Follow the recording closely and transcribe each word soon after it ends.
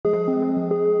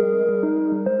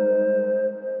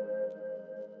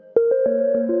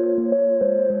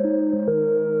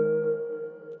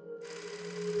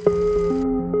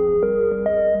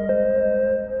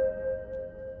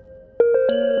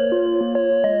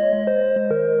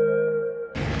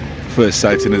First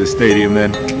sighting of the stadium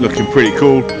then, looking pretty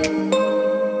cool.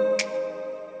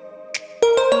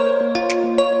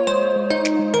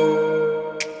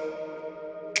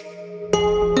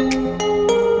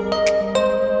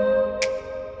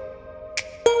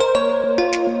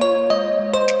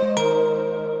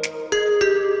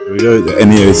 Here we go, the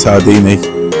Ennio Tardini.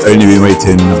 Only been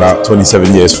waiting about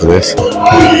 27 years for this.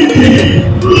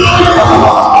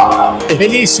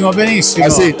 Benissimo, benissimo. Ah,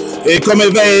 sì. E come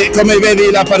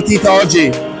vedi la partita oggi?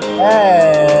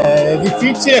 È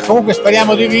difficile, comunque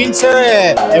speriamo di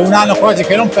vincere, è un anno quasi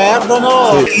che non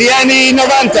perdono. Sì. Gli anni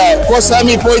 90, cosa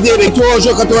mi puoi dire? Il tuo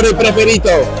giocatore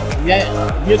preferito? Il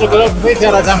mio giocatore preferito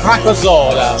era Gianfranco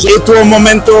Zola. Il tuo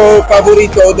momento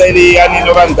favorito degli anni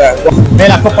 90? Beh,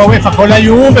 la Coppa UEFA con la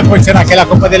Juve, poi c'era anche la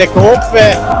Coppa delle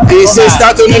Coppe. E sei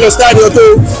stato nello stadio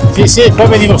tu? Sì, sì, poi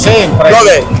venivo sempre.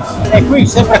 Dove? E qui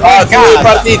sempre qua in casa. Due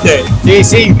partite? Sì,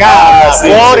 sì, in casa, sì,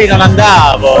 fuori sì. Non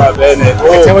andavo. Va bene.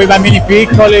 Facevo i bambini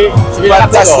piccoli.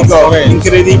 Fantastico,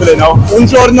 incredibile, no? Un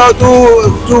giorno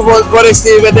tu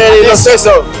vorresti vedere lo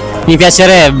stesso? Mi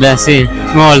piacerebbe, sì,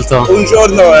 molto. Un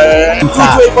giorno tutto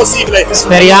è possibile.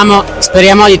 Speriamo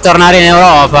di tornare in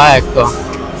Europa, ecco.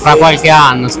 Fra qualche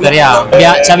anno, speriamo.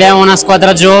 Abbiamo una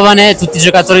squadra giovane, tutti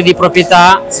giocatori di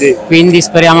proprietà, sì. Quindi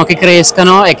speriamo che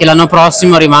crescano e che l'anno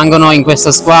prossimo rimangano in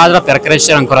questa squadra per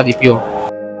crescere ancora di più.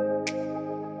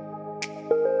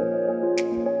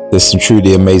 There's some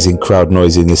truly amazing crowd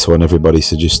noise in this one, everybody,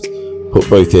 so just put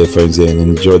both earphones in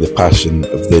and enjoy the passion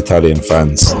of the Italian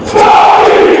fans.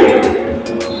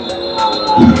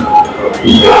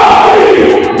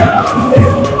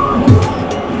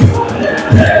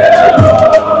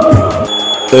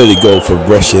 Early goal for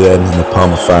Brescia then, and the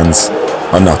Parma fans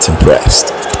are not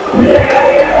impressed.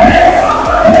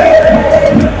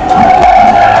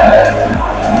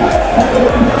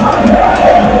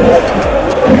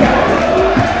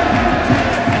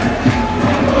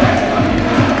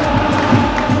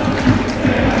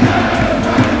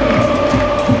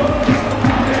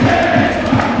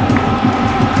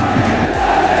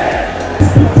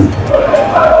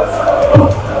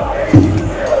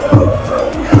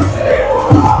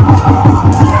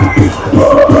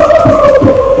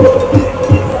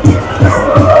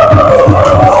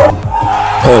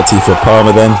 Penalty for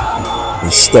Parma then.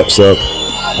 He steps up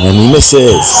and he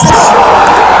misses.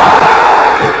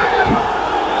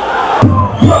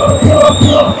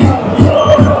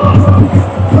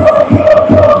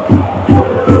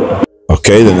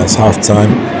 Okay, then that's half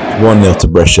time. 1-0 to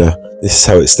Brescia. This is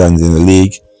how it stands in the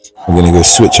league. I'm going to go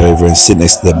switch over and sit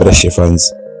next to the Brescia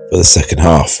fans for the second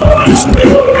half.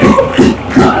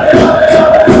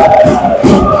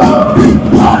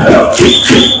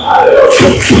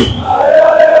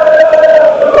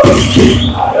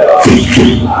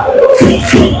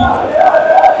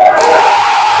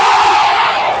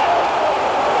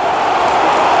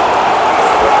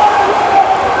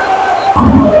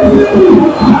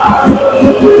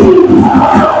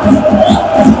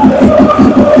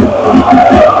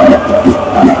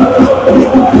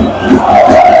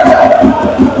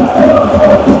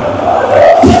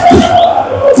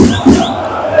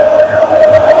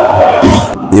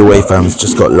 The away fans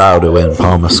just got louder when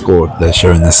Parma scored. They're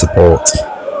showing their support.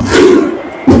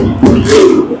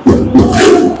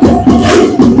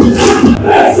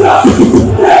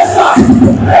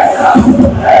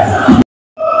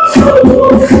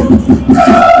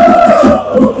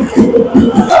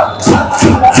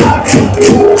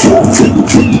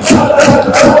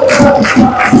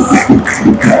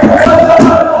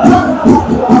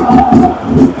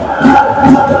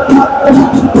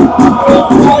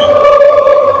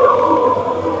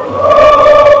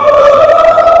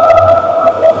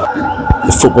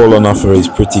 The football on offer is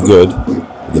pretty good.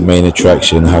 The main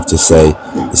attraction, I have to say,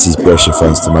 this is Brescia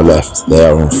fans to my left. They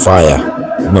are on fire.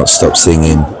 They've not stopped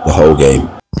singing the whole game.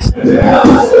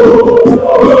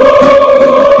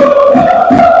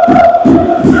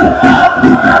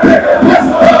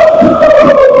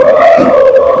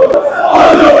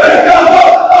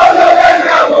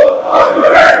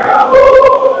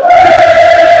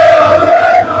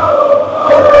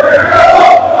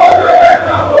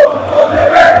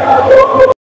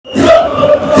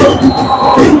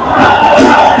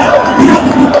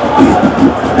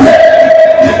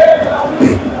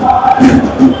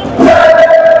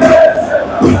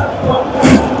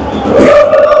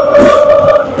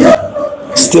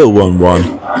 Still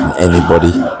 1-1, and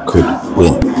anybody could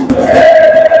win.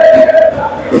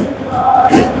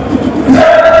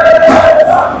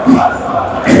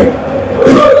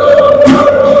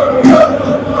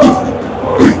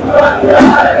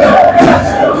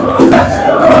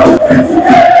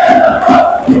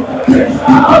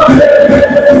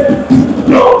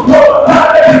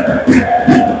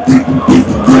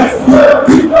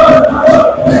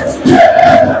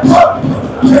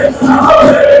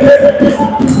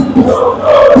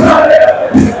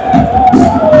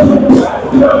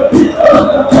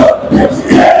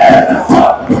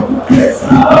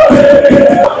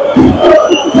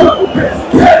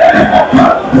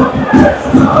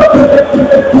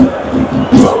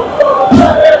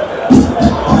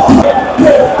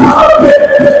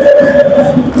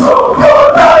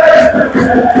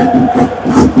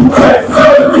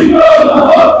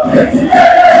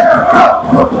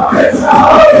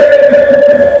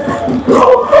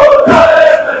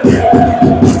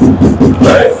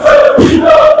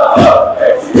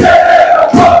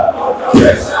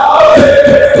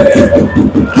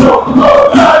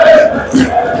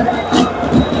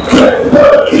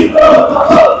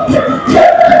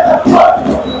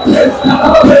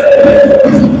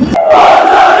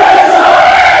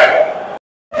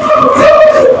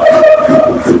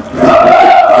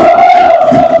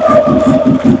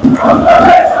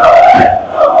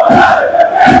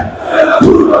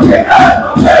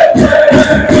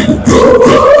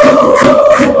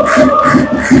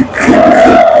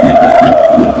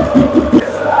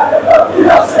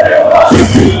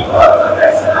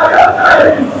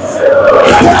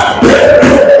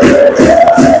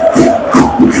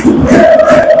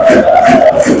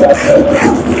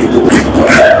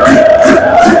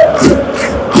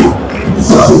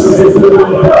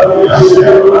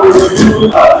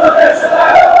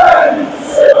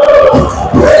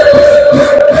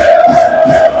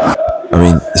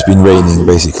 It's been raining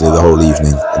basically the whole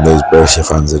evening, and those Brescia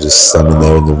fans are just standing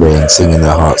there in the rain, singing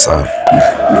their hearts out.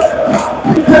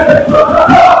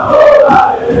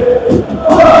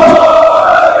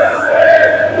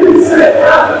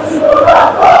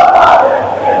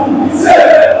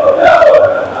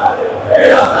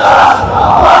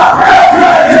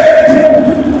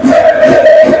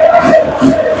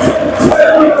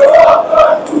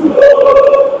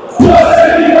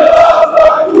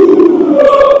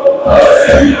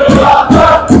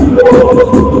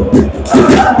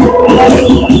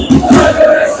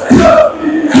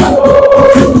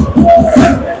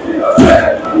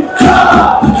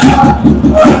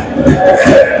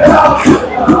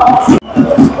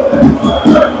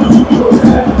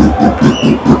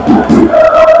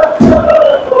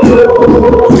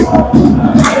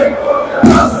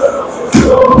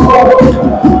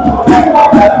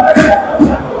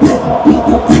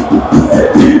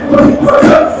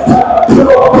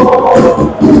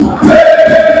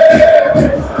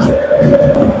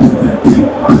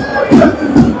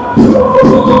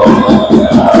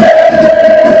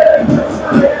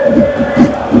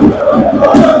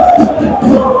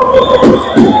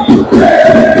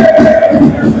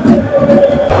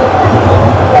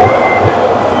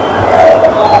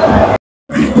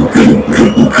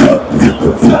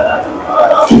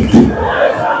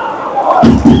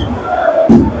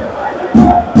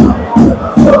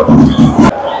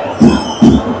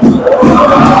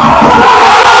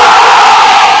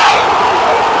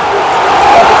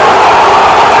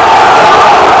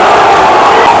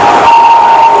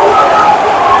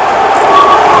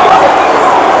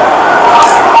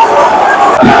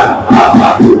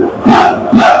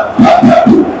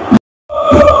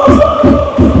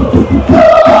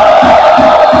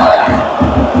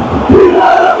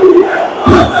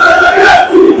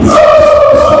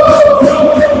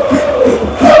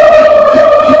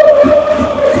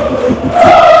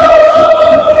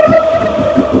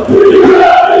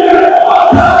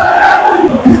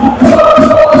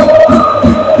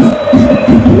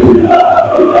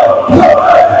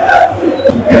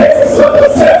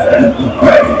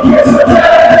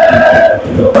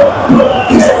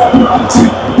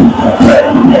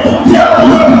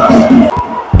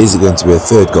 Is it going to be a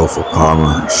third goal for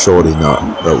Parma? Surely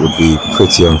not. That would be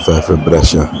pretty unfair for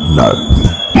Brescia. No.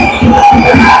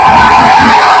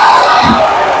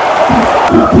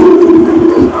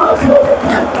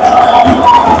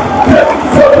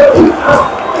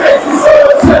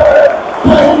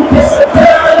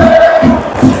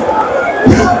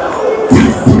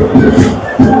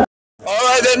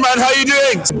 Alright then, man, how you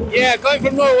doing? Yeah, going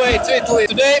from Norway to Italy.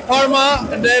 Today, Parma,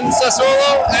 and then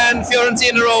Sassuolo and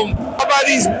Fiorentina Rome. How about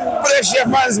these Brescia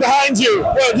fans behind you?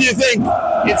 What do you think?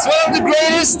 It's one of the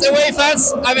greatest away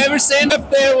fans I've ever seen, up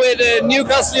there with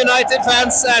Newcastle United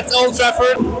fans at Old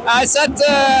Trafford. I sat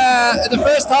the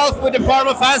first half with the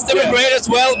Parma fans. They were great as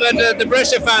well, but the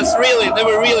Brescia fans, they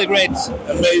were really great.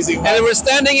 Amazing, man. And they were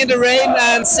standing in the rain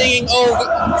and singing all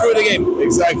through the game.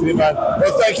 Exactly, man.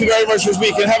 Well, thank you very much for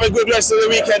speaking. Have a good rest of the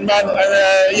weekend, man.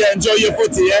 And yeah, enjoy your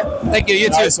footy, yeah? Thank you, you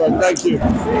too. Nice one, thank you.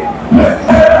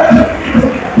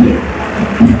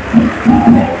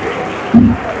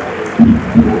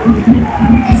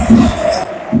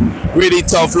 Really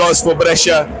tough loss for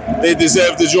Brescia. They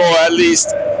deserve the draw at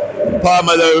least.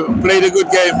 Parma though played a good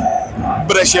game.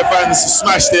 Brescia fans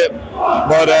smashed it.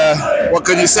 But what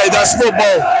can you say? That's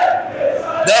football.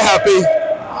 They're happy.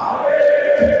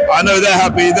 I know they're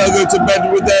happy. They'll go to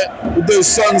bed with those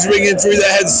songs ringing through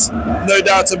their heads. No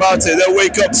doubt about it. They'll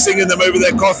wake up singing them over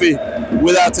their coffee,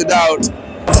 without a doubt.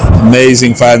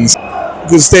 Amazing fans.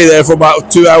 Could stay there for about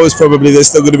 2 hours probably. They're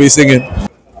still going to be singing.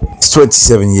 It's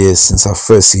 27 years since I've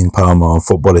first seen Parma on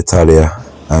Football Italia,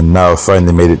 and now I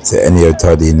finally made it to Ennio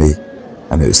Tardini,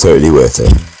 and it was totally worth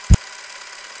it.